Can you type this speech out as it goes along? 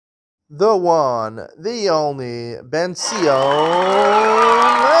the one, the only, Benzion.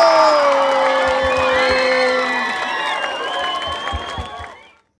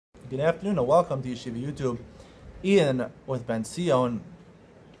 Good afternoon and welcome to Yeshiva YouTube. Iyun with Benzion.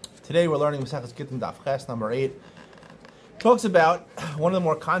 Today we're learning Masechus Gittin Daf Ches number 8. Talks about one of the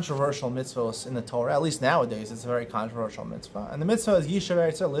more controversial mitzvahs in the Torah. At least nowadays, it's a very controversial mitzvah. And the mitzvah is Yishuv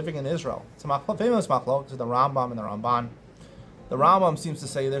Eretz Yisrael, living in Israel. It's a famous machlok. It's the Rambam and the Ramban. The Rambam seems to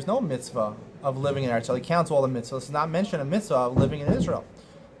say there's no mitzvah of living in Eretz Yisrael. He counts all the mitzvahs. It's not mentioned a mitzvah of living in Israel.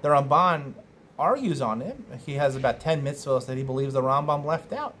 The Ramban argues on it. He has about 10 mitzvahs that he believes the Rambam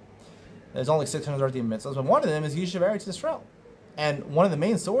left out. There's only 613 mitzvahs, but one of them is Yishuv Eretz Yisrael. And one of the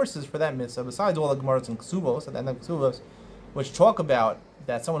main sources for that mitzvah, besides all the Gemaras and Ksubos, and the Ksubos, which talk about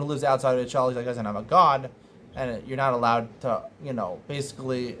that someone who lives outside of Israel doesn't have a God, and you're not allowed to,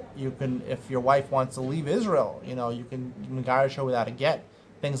 basically, you can, if your wife wants to leave Israel, you can garish her without a get,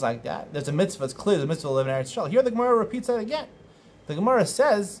 things like that. There's a mitzvah, it's clear, the mitzvah to live in Eretz Yisrael. Here the Gemara repeats that again. The Gemara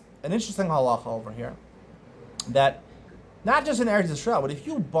says, an interesting halacha over here, that not just in Eretz Yisrael, but if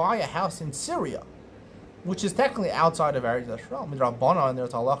you buy a house in Syria, which is technically outside of Eretz Yisrael, Midrabana, and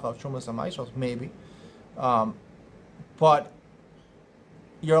there's halacha of Shumas and Maishos, maybe, but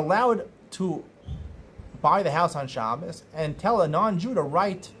you're allowed to buy the house on Shabbos and tell a non-Jew to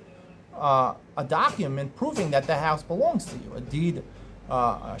write a document proving that the house belongs to you. A deed,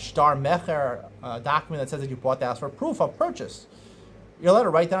 a shtar mecher, a document that says that you bought the house for proof of purchase. You're allowed to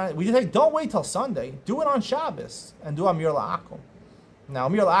write down. We just say, don't wait till Sunday. Do it on Shabbos and do Amir La'akum. Now,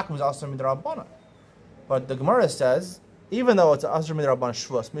 Amir La'akum is also Midrabana. But the Gemara says, even though it's Asr Midrabana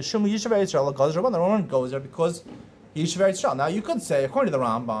Shvus, Mishum Yishuv Yisrael, the one goes there because Yishuv Eretz Yisrael. Now you could say, according to the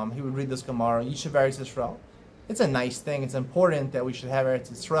Rambam, he would read this Gemara, Yishuv Eretz Yisrael. It's a nice thing. It's important that we should have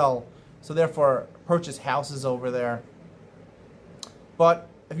Eretz Yisrael. So therefore, purchase houses over there. But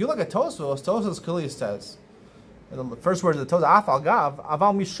if you look at Tosfos clearly says, the first words of the Tosfos, Afal Gav,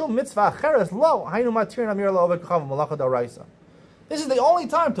 Aval Mishum Mitzvah Acheres Lo Hainu Matirin Amir Lo Oved Kachav Malacha D'Oraisa. This is the only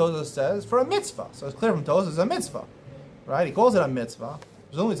time Tosfos says for a mitzvah. So it's clear from Tosfos it's a mitzvah, right? He calls it a mitzvah.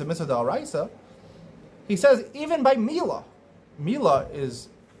 Presumably it's a mitzvah D'Oraisa. He says, even by Mila. Mila is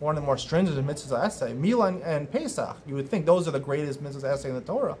one of the more stringent mitzvahs essay. Mila and Pesach. You would think those are the greatest mitzvahs essay in the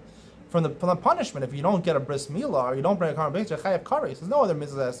Torah. From the punishment, if you don't get a bris Mila or you don't bring a carbon base, you're chayav kares. There's no other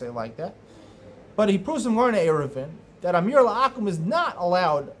mitzvah essay like that. But he proves from Garna Erevin that Amir La'akum is not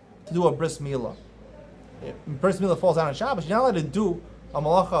allowed to do a bris Mila. If bris Mila falls out on Shabbos, you're not allowed to do a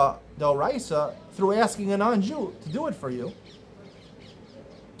malacha d'oraisa through asking a non-Jew to do it for you.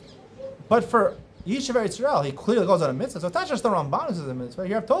 But for Yishuv Eretz Yisrael, he clearly goes on a mitzvah. So it's not just the Ramban who says it's a mitzvah.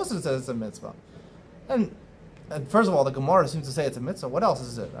 You have Tosfos that says it's a mitzvah. And first of all, the Gemara seems to say it's a mitzvah. What else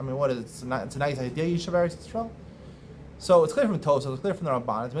is it? I mean, what is it? It's a nice idea, Yishuv Eretz Yisrael. So it's clear from Tosfos, it's clear from the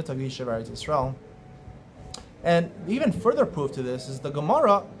Ramban, it's a mitzvah of Yishuv Eretz Yisrael. And even further proof to this is the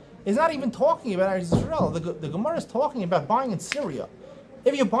Gemara is not even talking about Eretz Yisrael. The Gemara is talking about buying in Syria.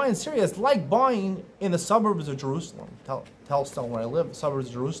 If you buy in Syria, it's like buying in the suburbs of Jerusalem. Tellstone, where I live, the suburbs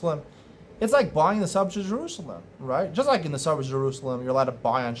of Jerusalem. It's like buying in the suburbs of Jerusalem, right? Just like in the suburbs of Jerusalem, you're allowed to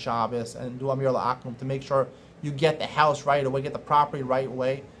buy on Shabbos and do Amir La'akum to make sure you get the house right away, get the property right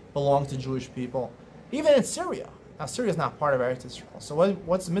away, belongs to Jewish people. Even in Syria. Now, Syria is not part of Eretz Yisrael. So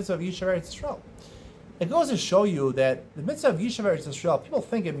what's the mitzvah of Yishuv Eretz Yisrael? It goes to show you that the mitzvah of Yishuv Eretz Yisrael, people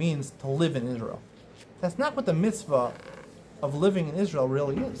think it means to live in Israel. That's not what the mitzvah of living in Israel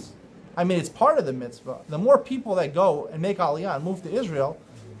really is. I mean, it's part of the mitzvah. The more people that go and make Aliyah and move to Israel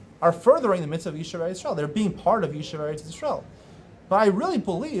are furthering the mitzvah of Yishuv Eretz Yisrael. They're being part of Yishuv Eretz Yisrael. But I really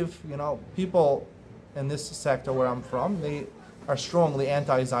believe, people in this sector where I'm from, they are strongly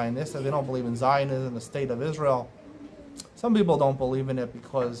anti-Zionist, and they don't believe in Zionism, the state of Israel. Some people don't believe in it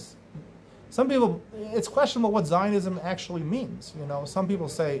because it's questionable what Zionism actually means. Some people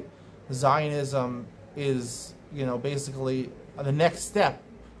say Zionism is, basically the next step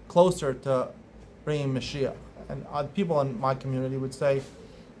closer to bringing Mashiach. And people in my community would say,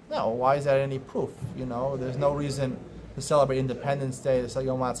 no, why is that any proof? There's no reason to celebrate Independence Day, to say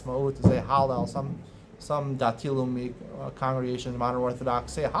Yom Ha'atzmaut, to say Hallel. Some Dati Leumi congregations, modern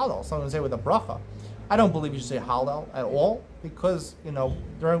Orthodox, say Hallel. Some say with a bracha. I don't believe you should say Hallel at all because,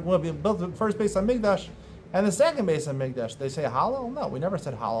 during when we built the first base on Mikdash and the second base on Mikdash, they say Hallel? No, we never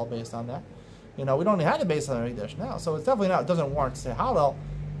said Hallel based on that. We don't even have the base on Mikdash now, so it's definitely not, it doesn't warrant to say Hallel.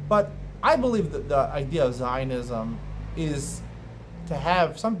 But I believe that the idea of Zionism is to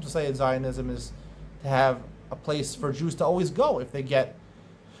have, some people say Zionism is to have a place for Jews to always go if they get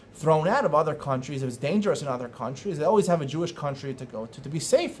thrown out of other countries, if it's dangerous in other countries. They always have a Jewish country to go to be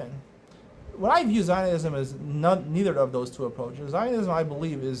safe in. What I view Zionism as neither of those two approaches. Zionism, I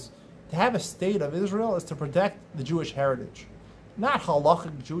believe, is to have a state of Israel is to protect the Jewish heritage. Not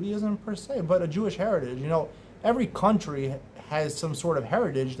halachic Judaism per se, but a Jewish heritage. You know, every country has some sort of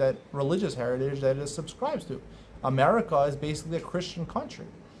heritage, that religious heritage that it subscribes to. America is basically a Christian country.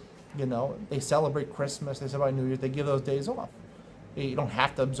 You know, they celebrate Christmas, they celebrate New Year's, they give those days off. You don't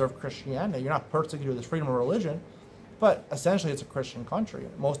have to observe Christianity. You're not persecuted. There's freedom of religion. But essentially, it's a Christian country.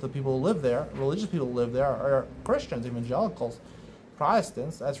 Most of the people who live there, religious people who live there, are Christians, evangelicals,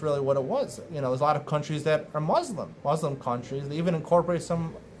 Protestants. That's really what it was. You know, there's a lot of countries that are Muslim countries. They even incorporate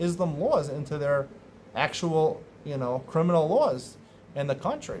some Islam laws into their actual, you know, criminal laws in the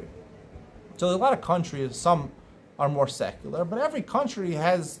country. So there's a lot of countries, some are more secular, but every country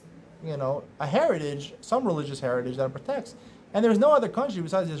has, you know, a heritage, some religious heritage that it protects. And there's no other country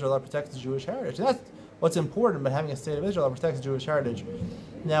besides Israel that protects the Jewish heritage. And that's what's important about having a state of Israel that protects the Jewish heritage.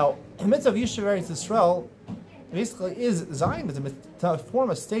 Now, in the midst of Yishuv Eretz Yisrael, basically is Zionism, to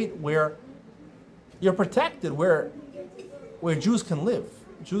form a state where you're protected, where Jews can live.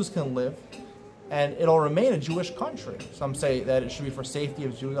 Jews can live, and it'll remain a Jewish country. Some say that it should be for safety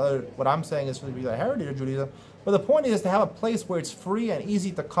of Jews. What I'm saying is for the heritage of Judaism. But the point is to have a place where it's free and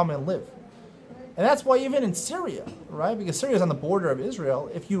easy to come and live. And that's why even in Syria, right? Because Syria is on the border of Israel.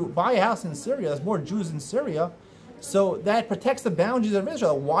 If you buy a house in Syria, there's more Jews in Syria. So that protects the boundaries of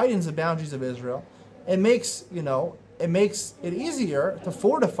Israel, widens the boundaries of Israel. It makes, you know, it makes it easier to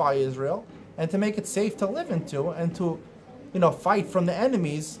fortify Israel and to make it safe to live into and to, you know, fight from the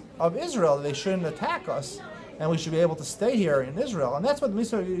enemies of Israel. They shouldn't attack us, and we should be able to stay here in Israel. And that's what the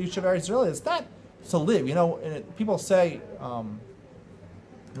mitzvah of Yishuv Eretz Yisrael is. It's not to live. You know, and people say,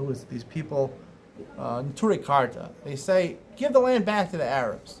 who is these people? Turei Karta. They say, give the land back to the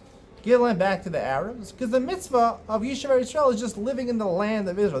Arabs. Give the land back to the Arabs, because the mitzvah of Yishuv Eretz Yisrael is just living in the land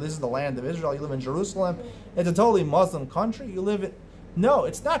of Israel. This is the land of Israel. You live in Jerusalem. It's a totally Muslim country. You live in... No,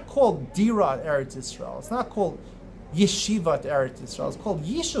 it's not called Dirat Eretz Yisrael. It's not called Yeshivat Eretz Yisrael. It's called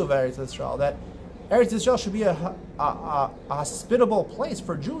Yishuv Eretz Yisrael. That Eretz Yisrael should be a hospitable place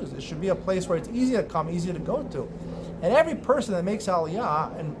for Jews. It should be a place where it's easy to come, easy to go to. And every person that makes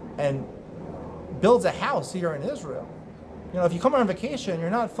Aliyah and builds a house here in Israel, you know, if you come on vacation, you're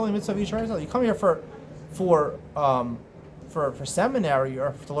not fully mitzvah of Yishuv Eretz. You come here for seminary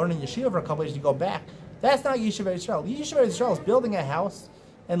or to learn in yeshiva for a couple days, you go back. That's not Yishuv Eretz Yisrael. Yishuv Eretz Yisrael is building a house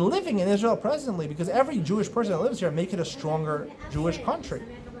and living in Israel presently, because every Jewish person that lives here makes it a stronger Jewish country.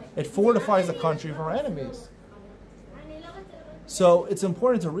 It fortifies the country from our enemies. So it's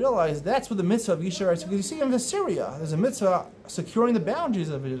important to realize that's what the mitzvah of Yishuv Eretz Yisrael, because you see in Syria, there's a mitzvah securing the boundaries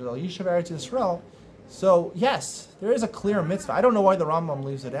of Israel, Yishuv Eretz Yisrael. So yes, there is a clear mitzvah. I don't know why the Rambam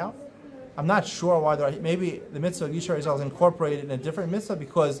leaves it out. I'm not sure why maybe the mitzvah of Yishuv Eretz Yisrael is incorporated in a different mitzvah,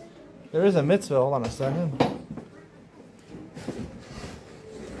 because there is a mitzvah. Hold on a second.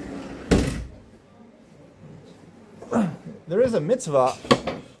 There is a mitzvah,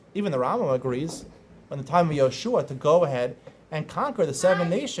 even the Rambam agrees, in the time of Yoshua, to go ahead and conquer the 7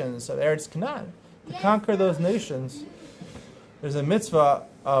 nations of Eretz Canaan. To conquer those nations, there's a mitzvah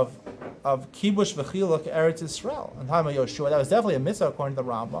of kibush v'chiluk Eretz Yisrael. In the time of Yoshua, that was definitely a mitzvah according to the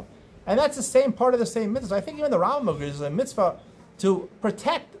Rambam. And that's the same part of the same mitzvah. I think even the Rambam agrees there's a mitzvah to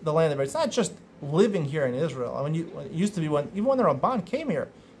protect the land of Eretz. It's not just living here in Israel. I mean, it used to be even when the Ramban came here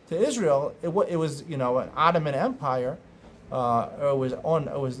to Israel, it was, you know, an Ottoman Empire. It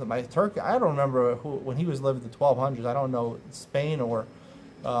was by Turkey. I don't remember when he was living in the 1200s. I don't know, Spain or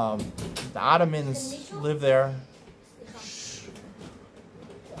the Ottomans lived there.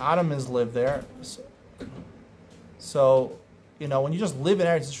 Ottomans lived there. So, you know, when you just live in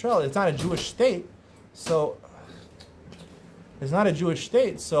Eretz Yisrael, it's not a Jewish state. So it's not a Jewish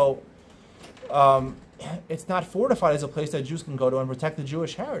state. So it's not fortified as a place that Jews can go to and protect the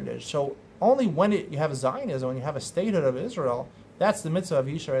Jewish heritage. So only when you have Zionism, when you have a statehood of Israel, that's the mitzvah of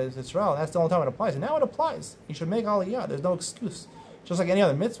Yishuv Eretz Yisrael. That's the only time it applies. And now it applies. You should make Aliyah. There's no excuse. Just like any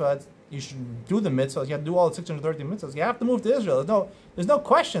other mitzvah, you should do the mitzvahs. You have to do all the 613 mitzvahs. You have to move to Israel. There's no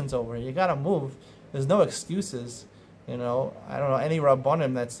questions over it. You got to move. There's no excuses. You know, I don't know any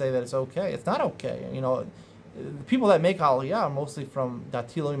Rabbanim that say that it's okay. It's not okay. You know, the people that make Aliyah are mostly from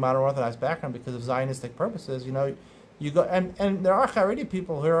Dati, modern Orthodox background because of Zionistic purposes. You know, you go and there are Haredi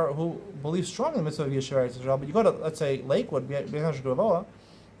people who believe strongly in the mitzvah of Yishuv Eretz Yisrael. But you go to, let's say, Lakewood,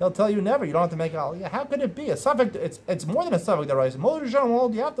 they'll tell you never. You don't have to make Aliyah. How could it be a suffix? It's more than a suffix that rises.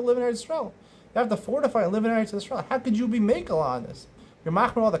 You have to live in Eretz Yisrael. You have to fortify and live in Eretz Yisrael. How could you be makel on this? You're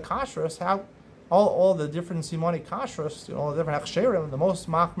machmer all the kashrus. How all the different simoni kashrus, you know, all the different hechsherim, the most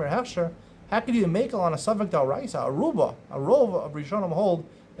machmer hechsher. How could you make on a suffix del raisa, a rova of Rishonim hold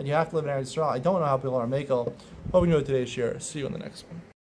that you have to live in Eretz Yisrael? I don't know how people are makel. Hope you know today's share. See you in the next one.